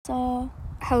So,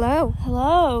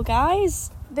 Hello,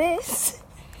 guys. this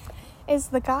is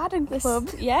the Garden Club.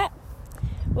 Yeah,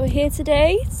 we're here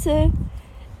today to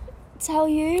tell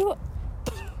you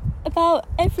about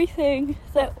everything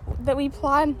that we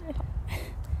plan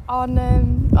on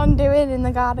doing in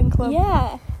the Garden Club.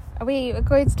 Yeah. We are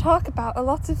going to talk about a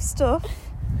lot of stuff.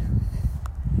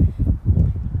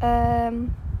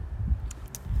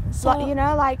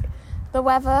 Like the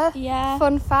weather, Yeah.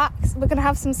 fun facts. We're going to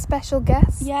have some special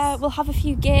guests. Yeah, we'll have a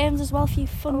few games as well, a few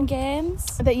fun games.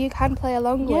 That you can play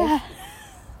along Yeah.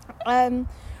 with.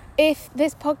 If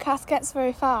this podcast gets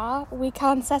very far, we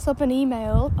can set up an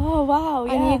email. Oh, wow,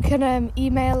 yeah. And you can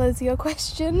email us your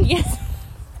question. Yes.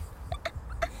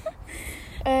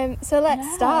 So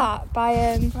let's start by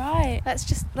Right.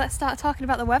 let's start talking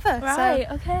about the weather. Right,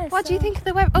 So, okay. what do you think of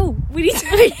the weather? Oh, we need to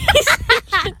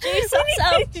introduce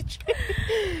ourselves?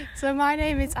 So my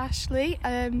name is Ashley.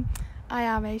 I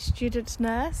am a student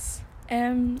nurse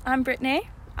I'm Brittany.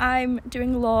 I'm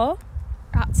doing law.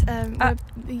 at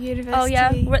the university. Oh,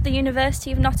 yeah, we're at the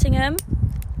University of Nottingham.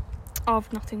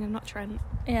 Of Nottingham, not Trent.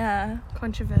 Yeah.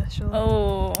 Controversial.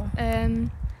 Oh.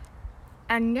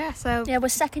 And yeah, so Yeah, we're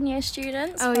second year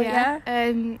students. oh but yeah.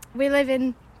 We live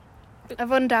in a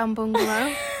rundown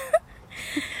bungalow.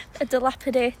 A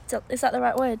dilapidated, is that the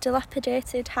right word?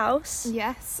 Dilapidated house.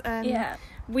 Yes. Yeah.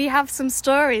 We have some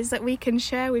stories that we can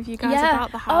share with you guys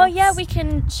about the house. Oh yeah, we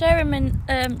can share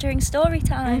them during story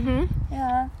time.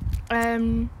 Yeah.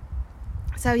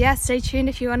 So yeah, stay tuned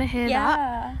if you want to hear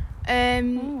Yeah. that.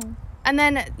 And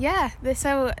then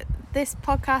this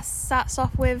podcast starts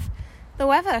off with the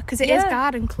weather because it is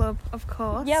Garden Club, of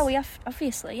course. Yeah, we have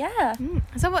obviously. Yeah.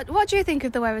 So what do you think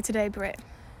of the weather today, Britt?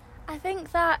 I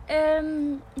think that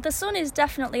the sun is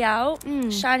definitely out,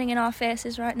 shining in our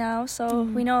faces right now, so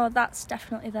we know that's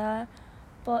definitely there.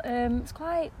 But it's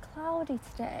quite cloudy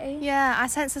today. Yeah, I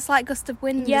sense a slight gust of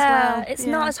wind as Yeah, well. it's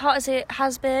not as hot as it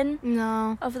has been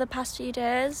over the past few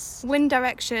days. Wind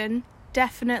direction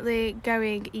definitely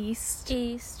going east.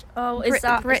 East. Oh, is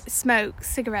that... Brit smokes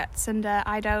cigarettes and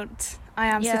I don't. I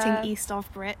am sitting east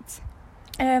of Brit.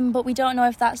 But we don't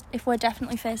know if we're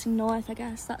definitely facing north, I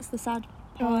guess. That's the sad part.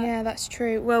 Oh yeah, that's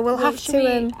true. Well, we'll have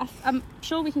to... I'm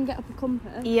sure we can get up a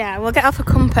compass. Yeah, we'll get off a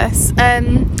compass.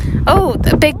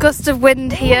 A big gust of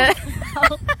wind here.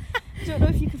 I don't know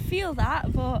if you could feel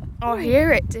that, but... Or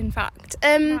hear it, in fact.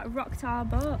 That rocked our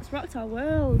boats, rocked our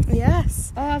world.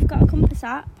 Yes. Oh, I've got a compass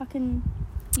app. I can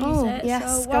use it.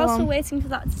 Yes, so whilst we're waiting for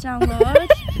that to download,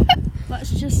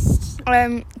 let's just...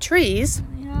 Trees.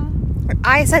 Yeah.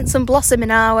 I sense some blossom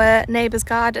in our neighbours'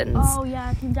 gardens. Oh, yeah,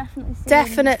 I can definitely see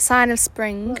Definite sign of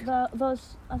spring. Look,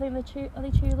 those, I think are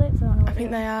they tulips? I don't know. I think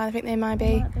they are. I think they might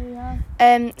be.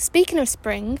 Yeah. Speaking of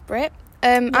spring, Britt,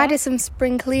 I did some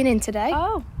spring cleaning today.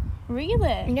 Oh,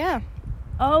 really? Yeah.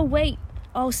 Oh, wait.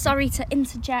 Oh, sorry to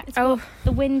interject. Oh. But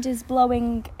the wind is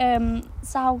blowing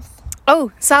south.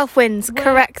 Oh, south winds.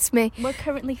 Correct me. We're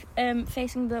currently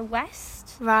facing the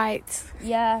west. Right.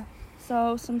 Yeah.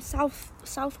 So some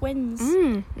south winds.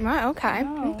 Right. Okay.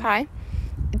 Oh. Okay.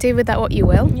 Do with that what you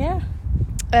will. Yeah.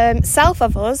 South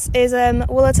of us is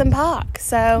Woolerton Park.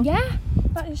 So Yeah,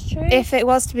 that is true. if it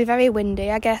was to be very windy,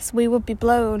 I guess we would be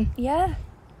blown Yeah.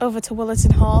 over to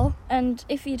Woolerton Hall. And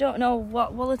if you don't know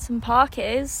what Woolerton Park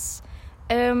is,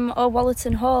 or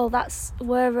Woolerton Hall, that's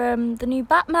where the new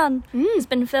Batman has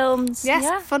been filmed. Yes.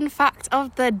 Yeah. Fun fact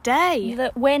of the day.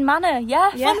 The Wayne Manor.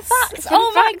 Yeah. Yes, Fun fact. fun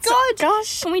Oh fact. my god.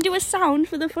 Gosh. Can we do a sound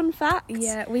for the fun fact?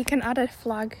 Yeah, we can add a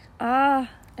flag Ah.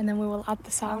 and then we will add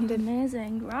the sound in.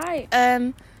 Amazing. Right.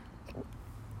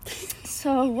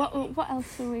 So what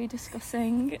else are we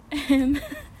discussing?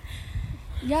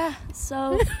 Yeah,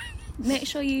 so make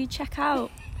sure you check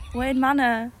out Wayne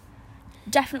Manor.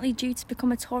 Definitely due to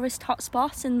become a tourist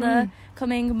hotspot in the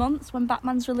coming months when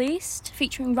Batman's released,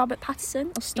 featuring Robert Pattinson,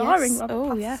 or starring Robert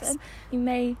Pattinson. Yes. You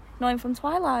may know him from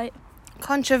Twilight.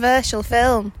 Controversial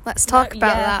film. Let's talk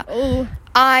about that. Oh.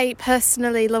 I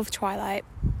personally love Twilight.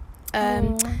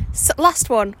 So last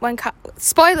one,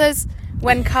 spoilers,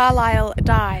 when Carlisle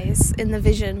dies in the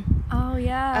Vision. Oh,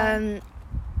 yeah.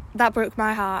 That broke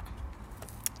my heart.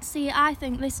 See, I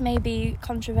think this may be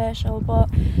controversial, but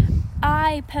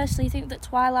I personally think that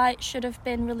Twilight should have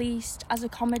been released as a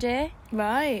comedy.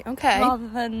 Right, okay. Rather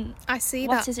than... I see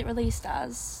what that. is it released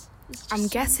as? I'm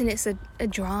guessing it's a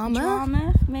drama.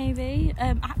 Drama, maybe.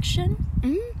 Action.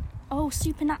 Oh,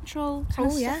 supernatural kind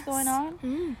of stuff going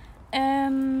on.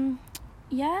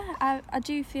 Yeah, I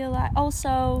do feel like...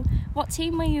 Also, what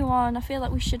team were you on? I feel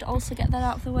like we should also get that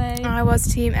out of the way. I was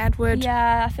Team Edward.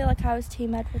 Yeah, I feel like I was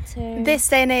Team Edward too. This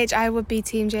day and age, I would be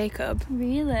Team Jacob.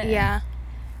 Really? Yeah.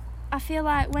 I feel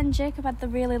like when Jacob had the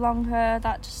really long hair,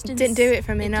 that just didn't do it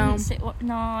for me. No,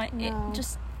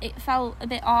 it felt a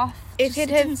bit off. It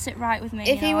didn't sit right with me.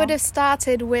 If he would have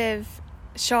started with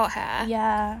short hair,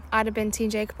 yeah, I'd have been Team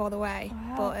Jacob all the way.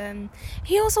 Wow. But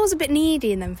he also was a bit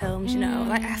needy in them films, you know.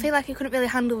 Like, I feel like he couldn't really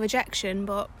handle rejection,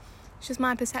 but it's just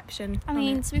my perception. I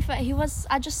mean, to be fair,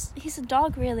 he's a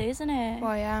dog, really, isn't it?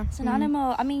 Well, yeah, it's an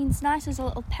animal. I mean, it's nice as a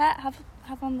little pet have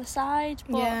on the side.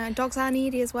 But yeah, dogs are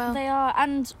needy as well. They are,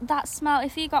 and that smell.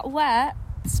 If he got wet,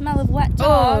 the smell of wet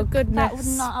dog. Oh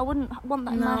goodness! I wouldn't want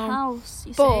that in my house.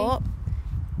 But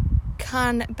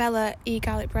can Bella eat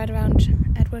garlic bread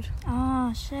around Edward?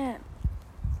 Oh shit.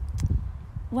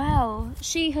 Well,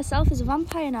 she herself is a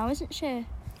vampire now, isn't she?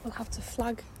 We'll have to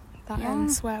flag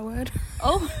that swear word.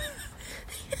 Oh.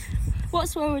 What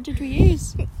swear word did we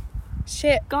use?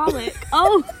 Shit. Garlic.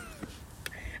 Oh.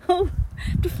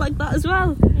 To flag that as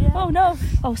well. Yeah. Oh no.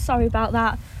 Oh, sorry about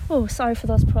that. Oh, sorry for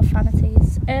those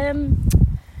profanities.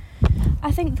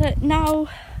 I think that now,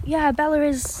 Bella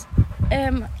is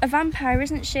a vampire,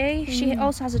 isn't she? She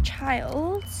also has a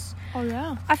child. Oh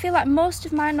yeah. I feel like most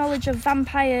of my knowledge of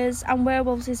vampires and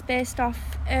werewolves is based off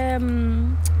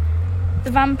the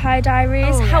Vampire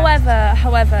Diaries. Oh, yeah.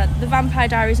 However, the Vampire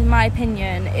Diaries, in my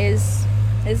opinion, is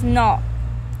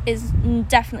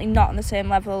definitely not on the same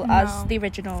level as the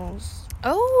originals.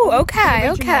 Oh, okay, the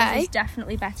originals is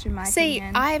definitely better in my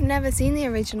opinion. See, I have never seen the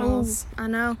originals. I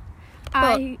know.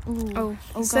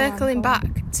 Circling back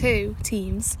to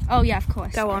teams. Oh yeah, of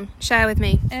course. Go on, share with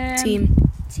me.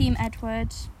 Team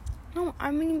Edward. No, I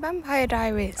mean Vampire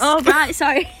Diaries. Oh right,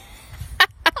 sorry.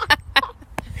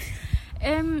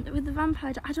 With the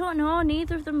vampire, I don't know.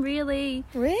 Neither of them really.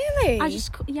 Really?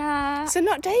 So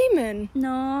not Damon.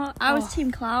 No, I was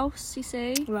Team Klaus. You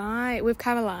see. Right, with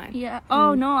Caroline. Yeah.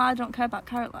 Oh no, I don't care about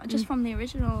Caroline. Just from the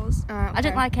originals. Okay. I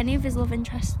didn't like any of his love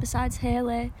interests besides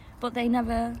Hayley, but they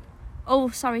never. Oh,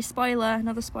 sorry, spoiler.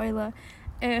 Another spoiler.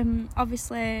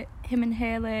 Obviously, him and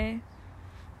Hayley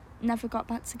never got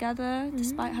back together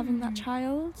despite having that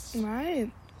child.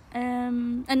 Right.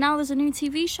 And now there's a new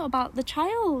TV show about the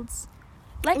child's.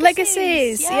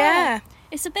 Legacies, yeah.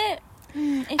 It's a bit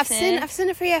iffy. I've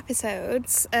seen a few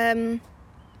episodes. Yeah,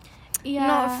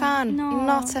 not a fan. No.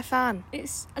 Not a fan.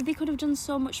 They could have done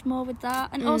so much more with that,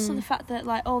 and also the fact that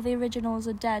like all the originals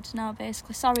are dead now.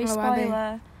 Basically, sorry,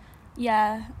 spoiler.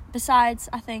 Yeah. Besides,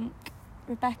 I think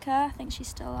Rebecca. I think she's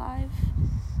still alive.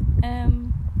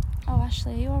 Oh,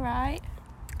 Ashley, you all right?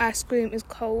 Ice cream is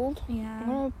cold.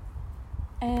 Yeah.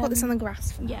 Put this on the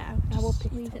grass. Yeah. I will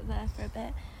leave it there for a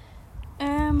bit.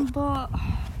 But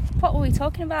what were we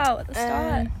talking about at the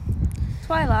start?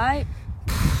 Twilight.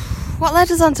 What led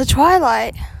us on to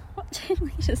Twilight? What did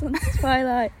lead us on to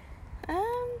Twilight?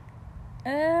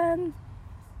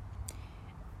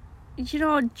 You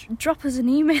know, drop us an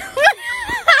email.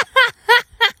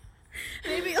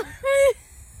 Maybe.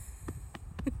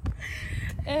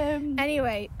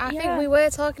 Anyway, I think we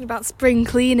were talking about spring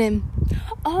cleaning.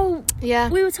 Oh, yeah.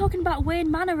 We were talking about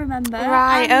Wayne Manor, remember?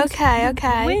 Right, okay.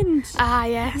 Wind. Ah,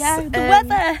 yes. Yeah,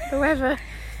 the weather.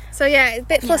 So, yeah, it's a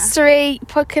bit flustery.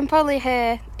 Can probably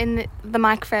hear in the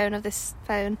microphone of this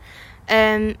phone.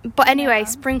 But anyway,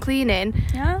 spring cleaning.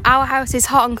 Yeah. Our house is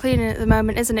hot and cleaning at the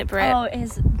moment, isn't it, Britt? Oh, it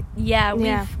is. Yeah,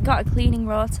 we've got a cleaning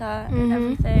rota and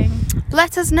everything.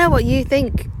 Let us know what you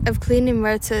think of cleaning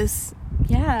rotas.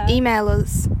 Yeah. Email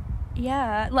us.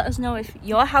 Yeah, let us know if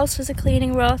your house was a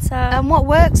cleaning rota. And what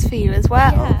works for you as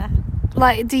well. Yeah.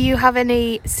 Like, do you have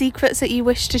any secrets that you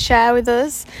wish to share with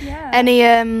us? Yeah. Any,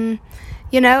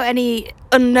 any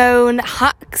unknown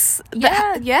hacks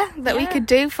that we could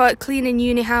do for cleaning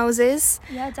uni houses?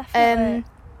 Yeah, definitely.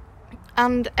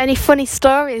 And any funny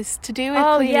stories to do with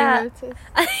cleaning rotas?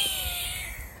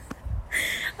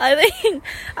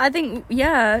 I think,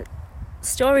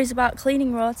 stories about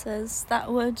cleaning rotas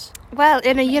that would... Well,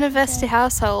 in a university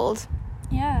household,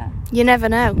 you never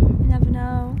know. You never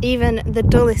know. Even the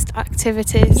dullest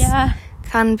activities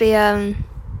can be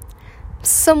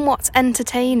somewhat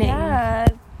entertaining. Yeah.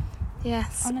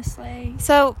 Yes. Honestly.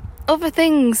 So, other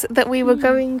things that we were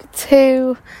going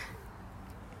to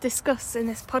discuss in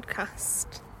this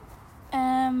podcast.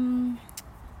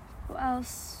 What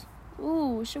else?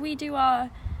 Ooh, should we do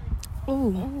our...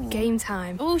 Ooh, game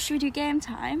time. Ooh, should we do game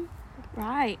time?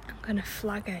 Right. I'm going to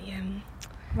flag at you.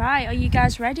 Right, are you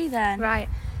guys ready then? Right.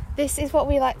 This is what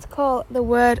we like to call the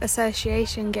word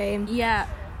association game. Yeah.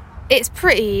 It's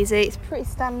pretty easy. It's pretty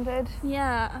standard.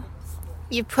 Yeah.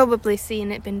 You've probably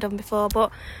seen it been done before,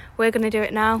 but we're going to do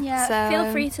it now. Yeah, so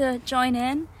feel free to join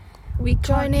in.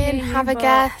 Join in, have a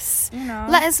guess. You know.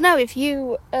 Let us know if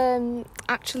you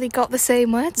actually got the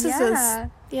same words as us.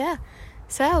 Yeah.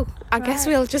 So, I guess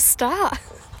we'll just start.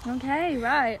 Okay,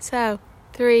 right. So,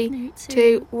 3,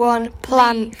 2, 1,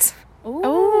 plant.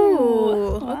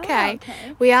 Ooh. Wow, okay.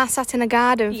 We are sat in a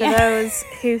garden for those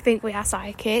who think we are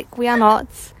psychic. We are not.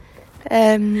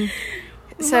 So,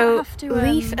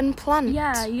 leaf and plant.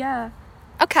 Yeah.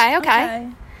 Okay. You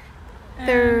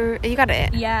got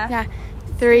it? Yeah.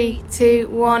 3, 2,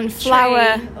 1,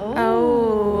 flower. Tree.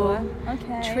 Oh.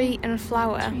 Okay. Tree and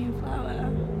flower. Tree and flower.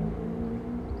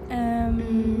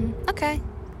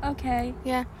 Okay.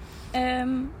 Yeah.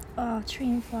 Tree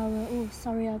and flower. Oh,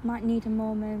 sorry, I might need a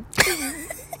moment.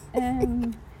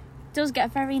 Does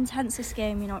get very intense, this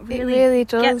game, you know. It really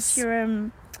does. Gets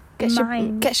your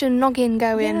mind. Gets your noggin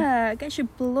going. Yeah, gets your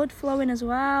blood flowing as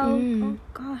well. Oh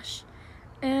gosh.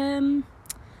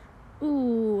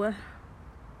 Ooh.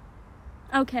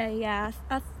 Okay, yeah.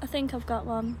 I think I've got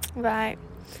one. Right.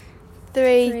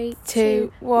 3,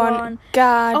 2, 1.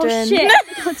 Garden. Oh shit! I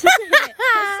got to say it.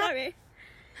 Oh, sorry.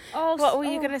 What were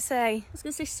you gonna say? I was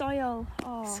gonna say soil.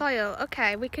 Oh. Soil.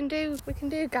 Okay, we can do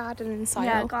garden and soil.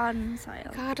 Yeah, garden and soil.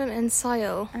 Garden and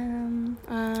soil.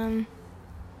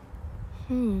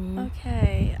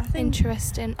 Okay, I think.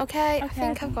 Interesting. Okay, I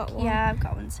think I've got one. Yeah, I've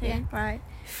got one too. Yeah. Right.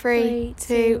 3,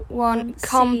 2, 1.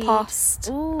 Compost.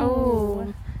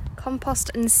 Ooh.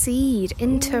 Compost and seed.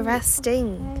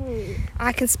 Interesting. Okay.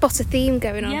 I can spot a theme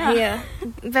going on here.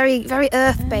 Very, very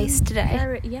earth-based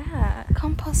today. Yeah.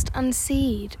 Compost and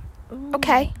seed. Ooh.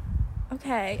 Okay.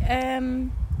 Okay.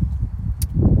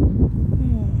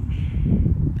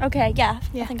 Okay. Yeah.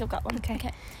 I think I've got one.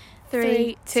 Okay.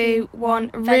 3, 2,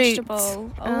 1. Root.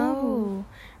 Vegetable. Oh.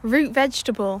 Root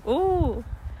vegetable. Ooh.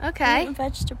 Okay. Root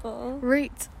vegetable.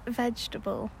 Root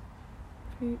vegetable.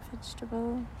 Root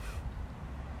vegetable.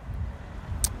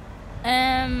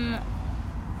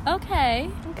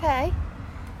 Okay.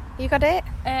 You got it?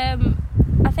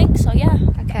 I think so, yeah.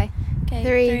 Okay.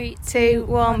 3, 2,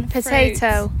 1.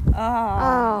 Potato.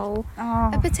 Oh.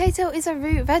 A potato is a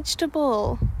root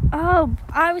vegetable. Oh,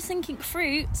 I was thinking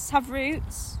fruits have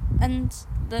roots and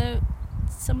they're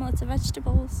similar to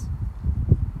vegetables.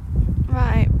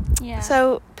 Right. Yeah.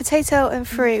 So, potato and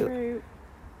fruit.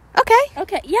 Okay,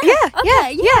 yeah.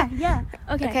 Yeah.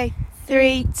 Okay.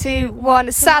 3, 2,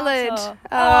 1. Salad.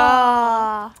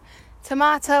 Oh.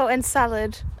 Tomato and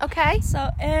salad. Okay.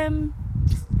 So,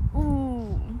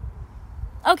 ooh.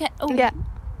 Okay. Ooh. Yeah.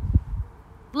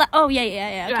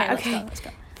 Yeah. Okay, Right, let's go.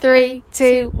 3,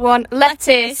 2, 1.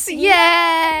 Lettuce. Yay!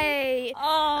 Yay!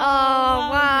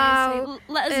 Wow. Wow.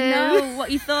 Let us know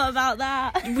what you thought about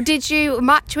that. Did you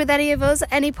match with any of us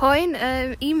at any point?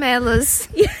 Email us.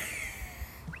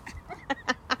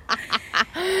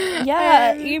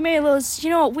 Yeah, email us.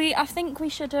 You know, I think we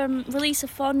should release a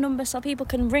phone number so people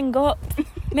can ring up,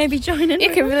 maybe join in. You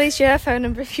can release your phone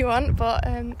number if you want, but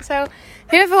so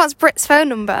whoever wants Brit's phone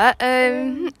number,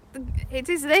 it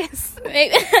is this.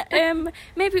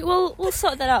 Maybe we'll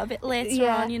sort that out a bit later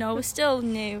on. You know, we're still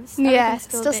new.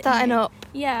 Still starting new. up.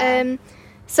 Yeah.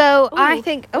 So I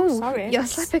think. Sorry, your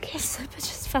slipper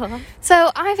just fell off.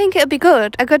 So I think it'll be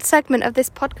a good segment of this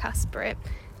podcast, Brit,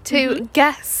 to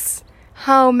guess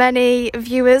how many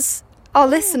viewers or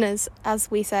listeners,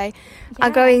 as we say, are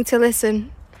going to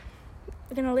listen.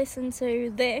 We're going to listen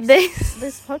to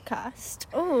this podcast.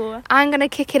 Oh. I'm going to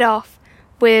kick it off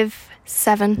with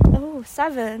 7. Oh,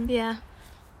 7. Yeah.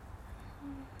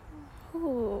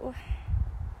 Oh.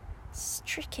 It's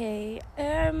tricky.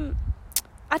 I'd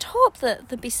hope that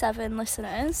there'd be 7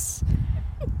 listeners.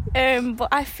 But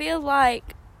I feel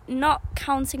like, not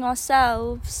counting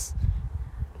ourselves,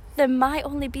 there might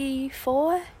only be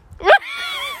 4.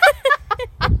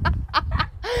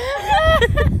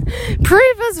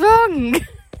 Prove us wrong.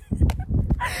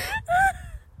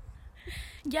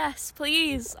 Yes,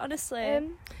 please,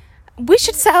 honestly. We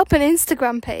should set up an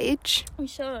Instagram page. We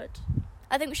should.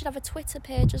 I think we should have a Twitter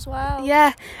page as well.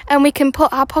 Yeah, and we can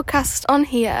put our podcast on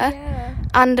here. Yeah.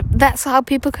 And that's how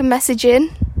people can message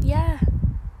in. Yeah.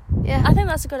 Yeah. I think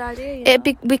that's a good idea. You know?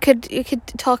 We could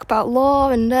talk about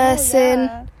law and nursing.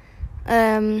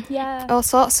 All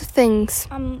sorts of things.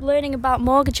 I'm learning about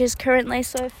mortgages currently,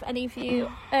 so if any of you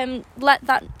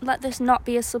let this not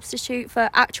be a substitute for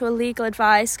actual legal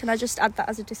advice. Can I just add that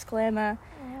as a disclaimer?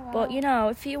 Wow. But you know,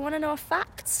 if you want to know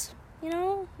facts, you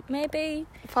know, maybe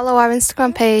follow our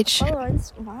Instagram page.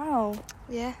 Wow.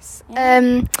 Yes.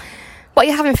 Yeah. What are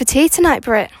you having for tea tonight,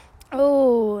 Brit?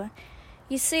 Oh,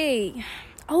 you see.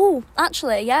 Oh,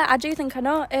 actually, yeah, I do think I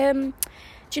know.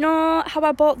 Do you know how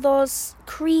I bought those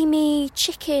creamy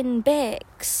chicken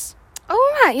bakes?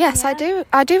 Oh, right, yes, yeah.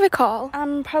 I do recall.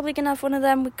 I'm probably going to have one of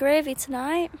them with gravy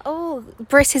tonight. Oh,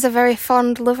 Brit is a very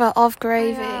fond lover of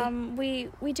gravy.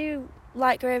 We do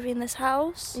light gravy in this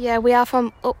house. Yeah, we are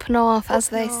from up north, as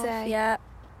they north, say. Yeah.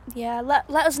 Yeah,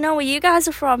 let us know where you guys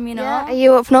are from, you know. Yeah. Are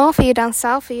you up north? Are you down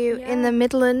south? Are you in the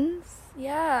Midlands?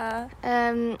 Yeah.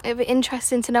 It'd be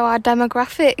interesting to know our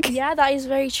demographic. Yeah, that is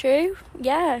very true.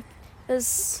 Yeah.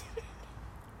 There's...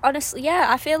 Honestly, yeah,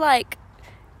 I feel like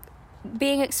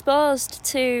being exposed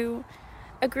to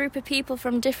a group of people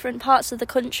from different parts of the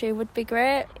country would be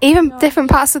great. Even different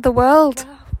parts of the world.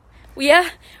 Wow. Yeah,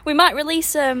 we might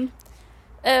release a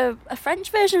French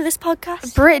version of this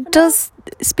podcast. Brit does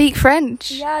speak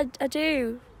French. Yeah, I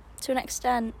do, to an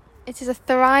extent. It is a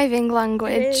thriving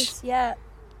language. It is, yeah.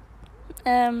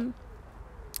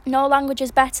 No language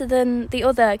is better than the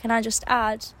other, can I just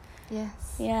add?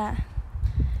 Yes. Yeah.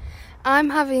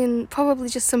 I'm having probably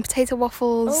just some potato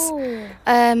waffles. Oh.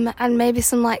 And maybe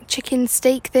some like chicken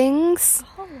steak things.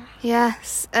 Oh.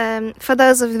 Yes. For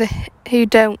those of you who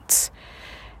don't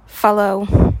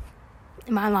follow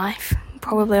my life,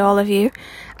 probably all of you,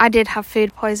 I did have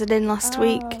food poisoning last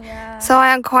week. Yeah. So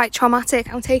I am quite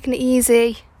traumatic. I'm taking it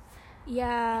easy.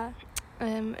 Yeah.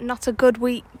 Not a good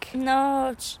week.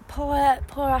 No,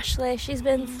 poor Ashley. She's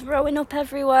been throwing up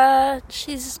everywhere.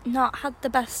 She's not had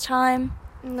the best time.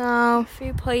 No.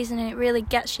 Food poisoning, it really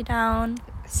gets you down.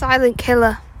 Silent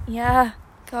killer. Yeah,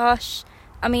 gosh.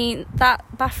 I mean, that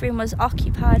bathroom was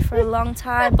occupied for a long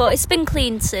time, but it's been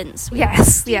cleaned since.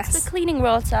 Yes. It's the cleaning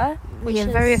rota. Yeah,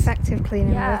 very effective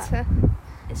cleaning rota.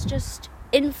 It's just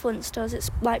influenced us. It's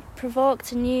like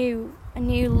provoked a new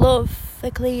love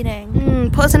for cleaning.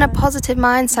 Put us in a positive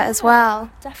mindset as well.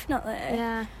 Definitely.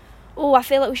 Yeah. Oh, I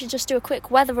feel like we should just do a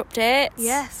quick weather update.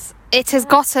 Yes. It has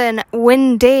gotten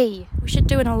windy. We should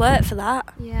do an alert for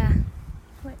that. Yeah.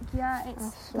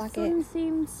 The sun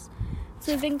seems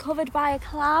to have been covered by a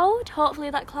cloud. Hopefully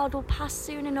that cloud will pass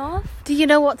soon enough. Do you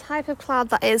know what type of cloud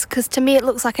that is? Because to me it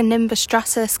looks like a nimbus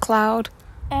stratus cloud.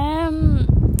 I'm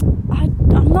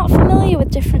not familiar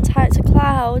with different types of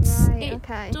clouds. Right,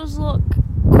 okay. It does look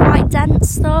quite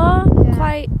dense though. Yeah.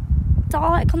 Quite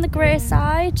dark on the grey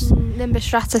side. Nimbus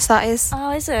stratus, that is.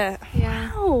 Oh, is it?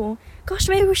 Yeah. Wow. Gosh,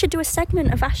 maybe we should do a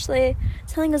segment of Ashley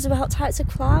telling us about types of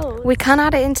clouds. We can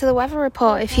add it into the weather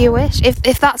report if you wish,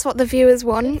 if that's what the viewers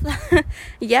want.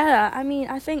 Yeah, I mean,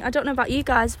 I don't know about you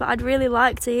guys, but I'd really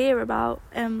like to hear about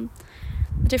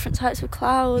different types of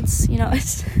clouds. You know,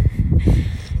 it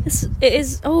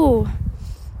is. Oh,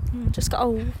 just got a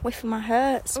whiff of my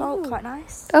hair. It smelled quite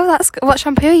nice. Oh, that's good. What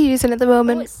shampoo are you using at the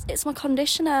moment? Oh, it's my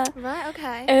conditioner. Right.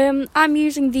 Okay. I'm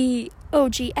using the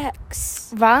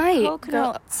OGX. Right.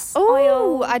 Coconut Oh,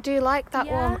 oil. I do like that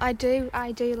Yeah. one. I do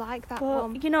like that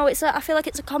one. You know, I feel like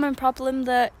it's a common problem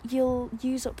that you'll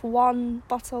use up one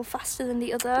bottle faster than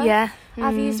the other. Yeah.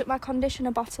 I've used up my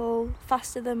conditioner bottle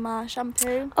faster than my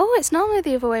shampoo. Oh, it's normally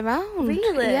the other way around.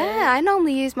 Really? Yeah, I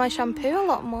normally use my shampoo a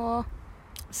lot more.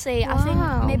 See, Wow. I think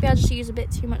maybe I just use a bit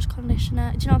too much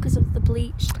conditioner. Do you know, because of the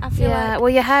bleach? I feel Yeah, like... well,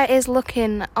 your hair is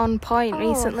looking on point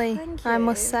recently, thank I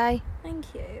must you. say.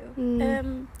 Thank you.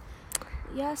 Mm.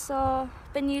 Yeah, so I've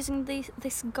been using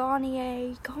this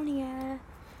Garnier,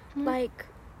 like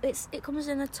it comes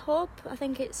in a tub. I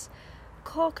think it's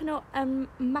coconut and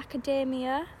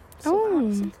macadamia.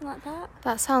 Something like that.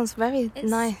 That sounds very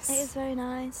nice. It is very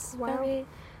nice. Wow.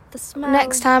 The smell.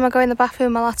 Next time I go in the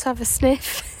bathroom, I'll have to have a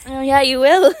sniff. Oh yeah, you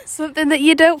will. Something that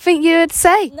you don't think you would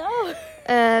say. No.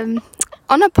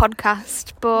 On a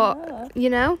podcast, but No. you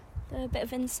know. A bit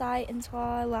of insight into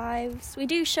our lives. We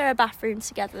do share a bathroom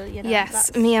together, you know.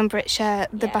 Yes, me and Brit share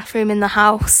the bathroom in the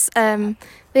house. The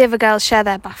other girls share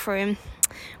their bathroom.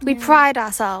 We pride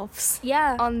ourselves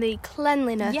on the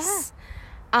cleanliness.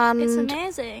 Yeah. And It's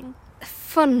amazing.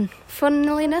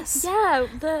 Funliness. Yeah,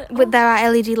 There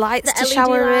are LED lights to LED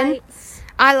shower lights. in.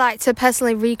 I like to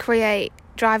personally recreate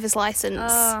driver's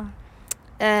license.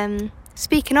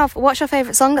 Speaking of, what's your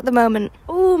favourite song at the moment?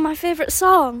 Oh, my favourite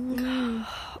song.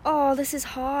 Oh, this is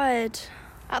hard.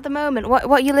 At the moment, what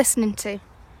are you listening to?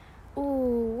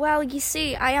 Oh, well, you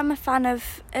see, I am a fan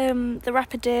of the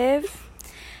rapper Dave.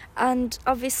 And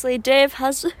obviously Dave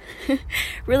has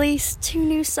released 2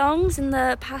 new songs in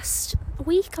the past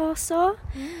week or so.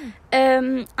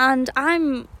 And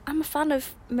I'm a fan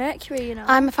of Mercury, you know.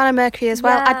 I'm a fan of Mercury as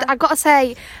well. Yeah. I gotta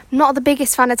say, I'm not the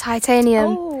biggest fan of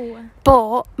Titanium,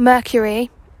 but Mercury,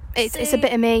 it's a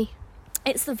bit of me.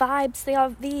 It's the vibes.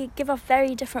 They give off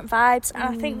very different vibes, and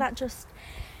I think that just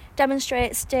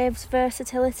demonstrates Dave's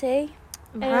versatility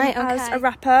as a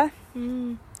rapper.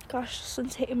 Gosh,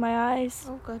 sun's hitting my eyes.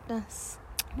 Oh goodness.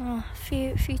 Oh,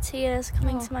 a few tears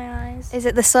coming to my eyes. Is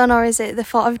it the sun or is it the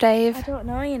thought of Dave? I don't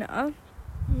know, you know.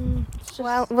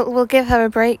 Well, we'll give her a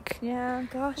break. Yeah,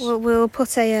 gosh. We'll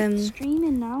put a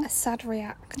streaming now. a sad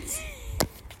react.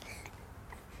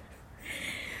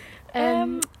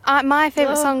 My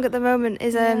favourite song at the moment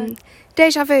is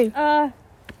Deja Vu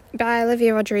by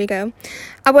Olivia Rodrigo.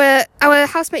 Our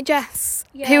housemate Jess,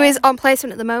 who is on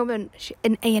placement at the moment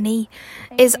in A&E,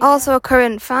 is also a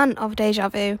current fan of Deja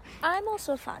Vu. I'm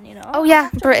also a fan, you know. Oh yeah,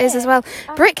 Britt is as well.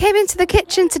 Britt came into the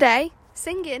kitchen today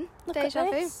singing Deja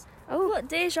Vu. Oh, look,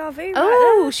 Deja Vu.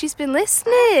 Oh, she's been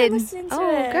listening. I've been listening to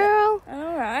it. Girl.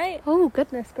 All right. Oh,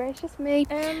 goodness gracious me.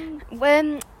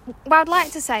 What I'd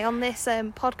like to say on this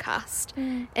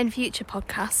podcast, in future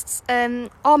podcasts,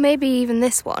 or maybe even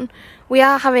this one, we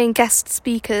are having guest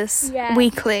speakers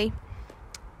weekly.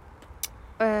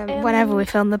 Whenever we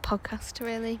film the podcast,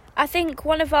 really. I think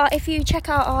if you check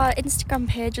out our Instagram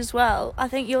page as well, I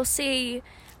think you'll see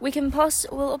we'll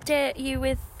update you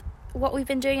with what we've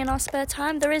been doing in our spare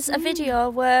time. There is a video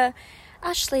where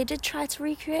Ashley did try to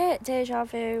recreate Deja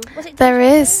Vu. Was it There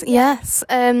is, yes.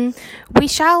 We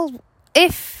shall,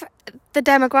 if the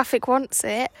demographic wants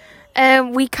it,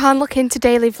 we can look into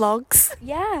daily vlogs.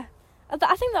 Yeah.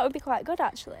 I think that would be quite good,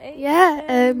 actually.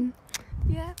 Yeah.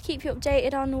 Keep you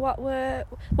updated on what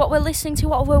we're listening to,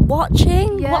 what we're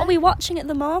watching. Yeah. What are we watching at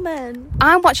the moment?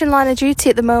 I'm watching Line of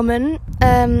Duty at the moment.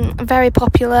 Very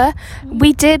popular.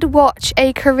 We did watch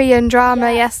a Korean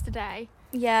drama yesterday.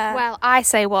 Yeah. Well, I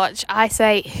say watch. I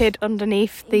say hid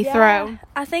underneath the throne.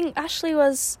 I think Ashley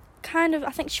was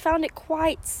I think she found it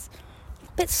quite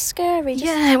a bit scary.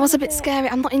 It was a bit scary.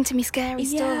 I'm not into me scary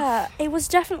stuff. Yeah, it was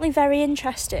definitely very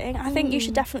interesting. I think you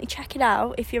should definitely check it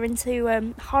out if you're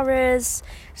into horrors,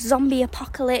 zombie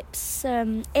apocalypse,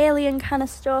 alien kind of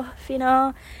stuff, you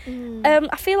know.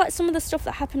 I feel like some of the stuff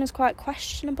that happened was quite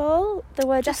questionable. There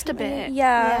were just a bit.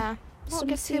 Yeah. Won't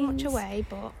give too much away,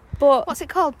 but what's it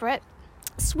called, Britt?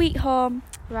 Sweet Home.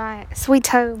 Right, Sweet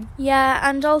Home. Yeah,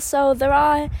 and also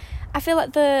I feel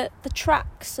like the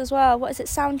tracks as well. What is it?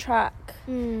 Soundtrack.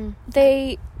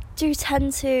 They do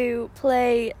tend to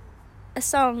play a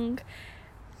song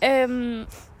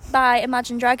by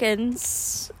Imagine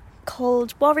Dragons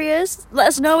called Warriors. Let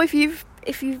us know if you've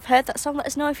heard that song. Let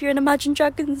us know if you're an Imagine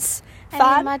Dragons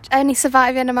fan. Any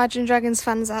surviving Imagine Dragons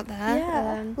fans out there?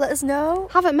 Yeah. Let us know.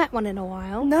 Haven't met one in a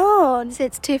while. No.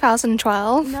 Since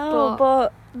 2012. No,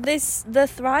 but they're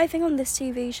thriving on this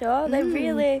TV show. They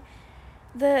really,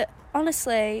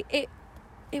 honestly, it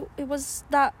was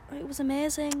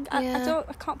amazing. I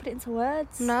can't put it into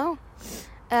words. No.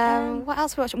 What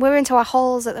else are we watching? We're into our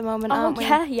holes at the moment, aren't we?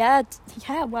 Yeah.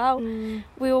 Wow.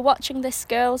 We were watching this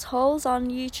girl's holes on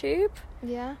YouTube.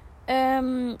 Yeah.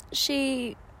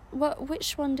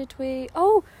 Which one did we?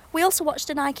 Oh, we also watched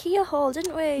an IKEA haul,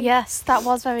 didn't we? Yes, that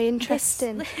was very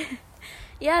interesting.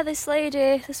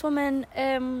 This woman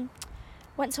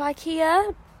went to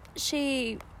IKEA.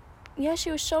 She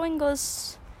was showing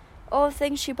us all the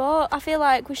things she bought. I feel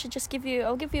like we should just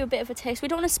I'll give you a bit of a taste. We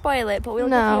don't want to spoil it, but we'll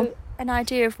give you an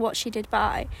idea of what she did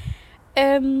buy.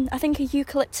 I think a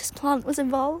eucalyptus plant was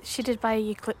involved. She did buy a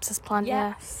eucalyptus plant,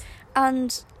 yes.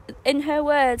 And in her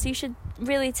words, you should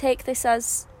really take this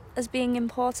as being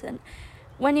important.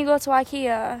 When you go to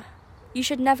IKEA, you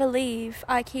should never leave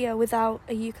IKEA without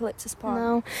a eucalyptus plant.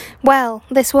 No. Well,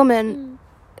 this woman,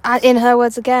 in her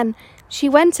words again, she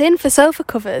went in for sofa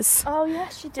covers. Oh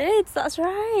yes, she did. That's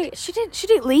right. She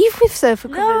didn't leave with sofa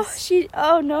covers. She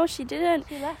didn't.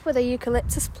 She left with a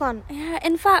eucalyptus plant. Yeah,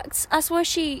 in fact, I swear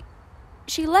she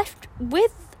left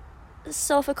with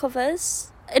sofa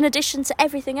covers in addition to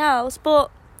everything else, but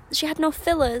she had no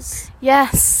fillers.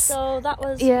 Yes. So that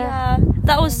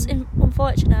was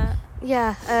unfortunate.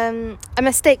 Yeah, a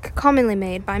mistake commonly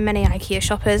made by many IKEA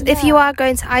shoppers. Yeah. If you are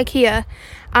going to IKEA,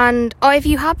 or if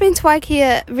you have been to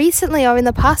IKEA recently or in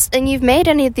the past and you've made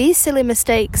any of these silly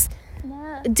mistakes,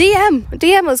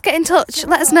 DM us, get in touch,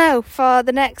 let us know for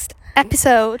the next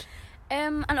episode.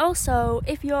 And also,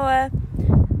 if you're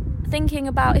thinking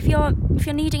about if you're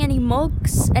needing any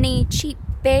mugs, any cheap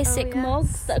basic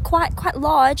mugs that are quite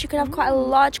large, you can have quite a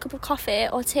large cup of coffee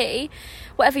or tea,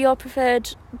 whatever your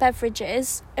preferred beverage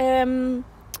is.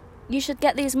 You should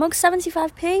get these mugs.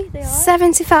 75p they are.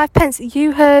 75 pence.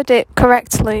 You heard it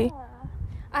correctly.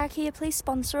 IKEA, please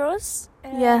sponsor us.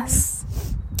 Yes.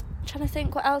 I'm trying to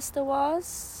think what else there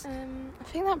was. I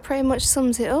think that pretty much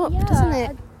sums it up, doesn't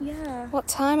it? Yeah. What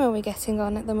time are we getting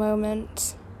on at the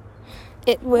moment?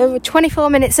 We're 24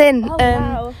 minutes in.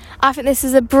 Wow. I think this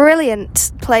is a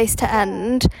brilliant place to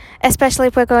end, especially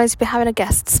if we're going to be having a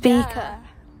guest speaker. Yeah.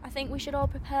 I think we should all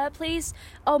prepare, please.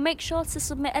 Make sure to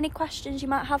submit any questions you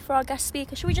might have for our guest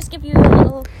speaker. Should we just give you a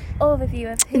little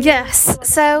overview of who? Yes.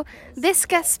 So this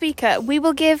guest speaker, we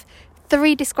will give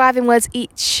 3 describing words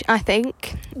each, I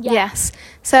think. Yeah. Yes.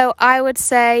 So I would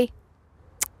say,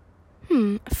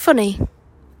 funny.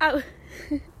 Oh.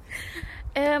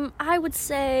 I would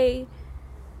say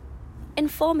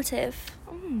informative.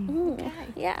 Ooh, okay.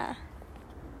 Yeah.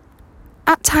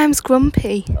 At times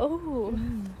grumpy. Oh.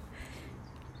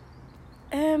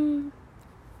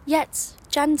 Yet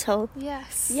gentle.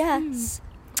 Yes. Yes.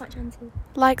 Quite gentle.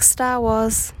 Like Star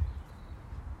Wars.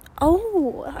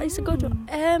 Oh, it's a good one.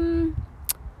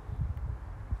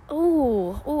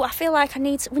 I feel like we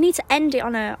need to end it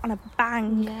on a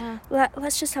bang. Yeah.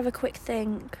 Let's just have a quick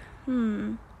think.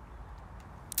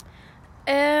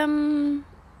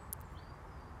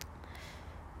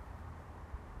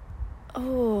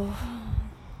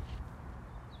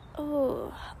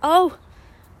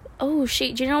 Oh,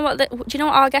 shit. Do you know what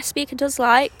our guest speaker does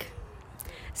like?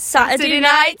 Saturday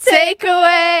night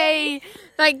takeaway.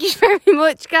 Thank you very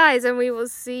much, guys, and we will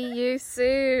see you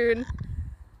soon.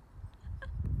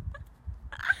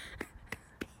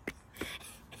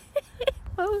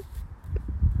 Oh.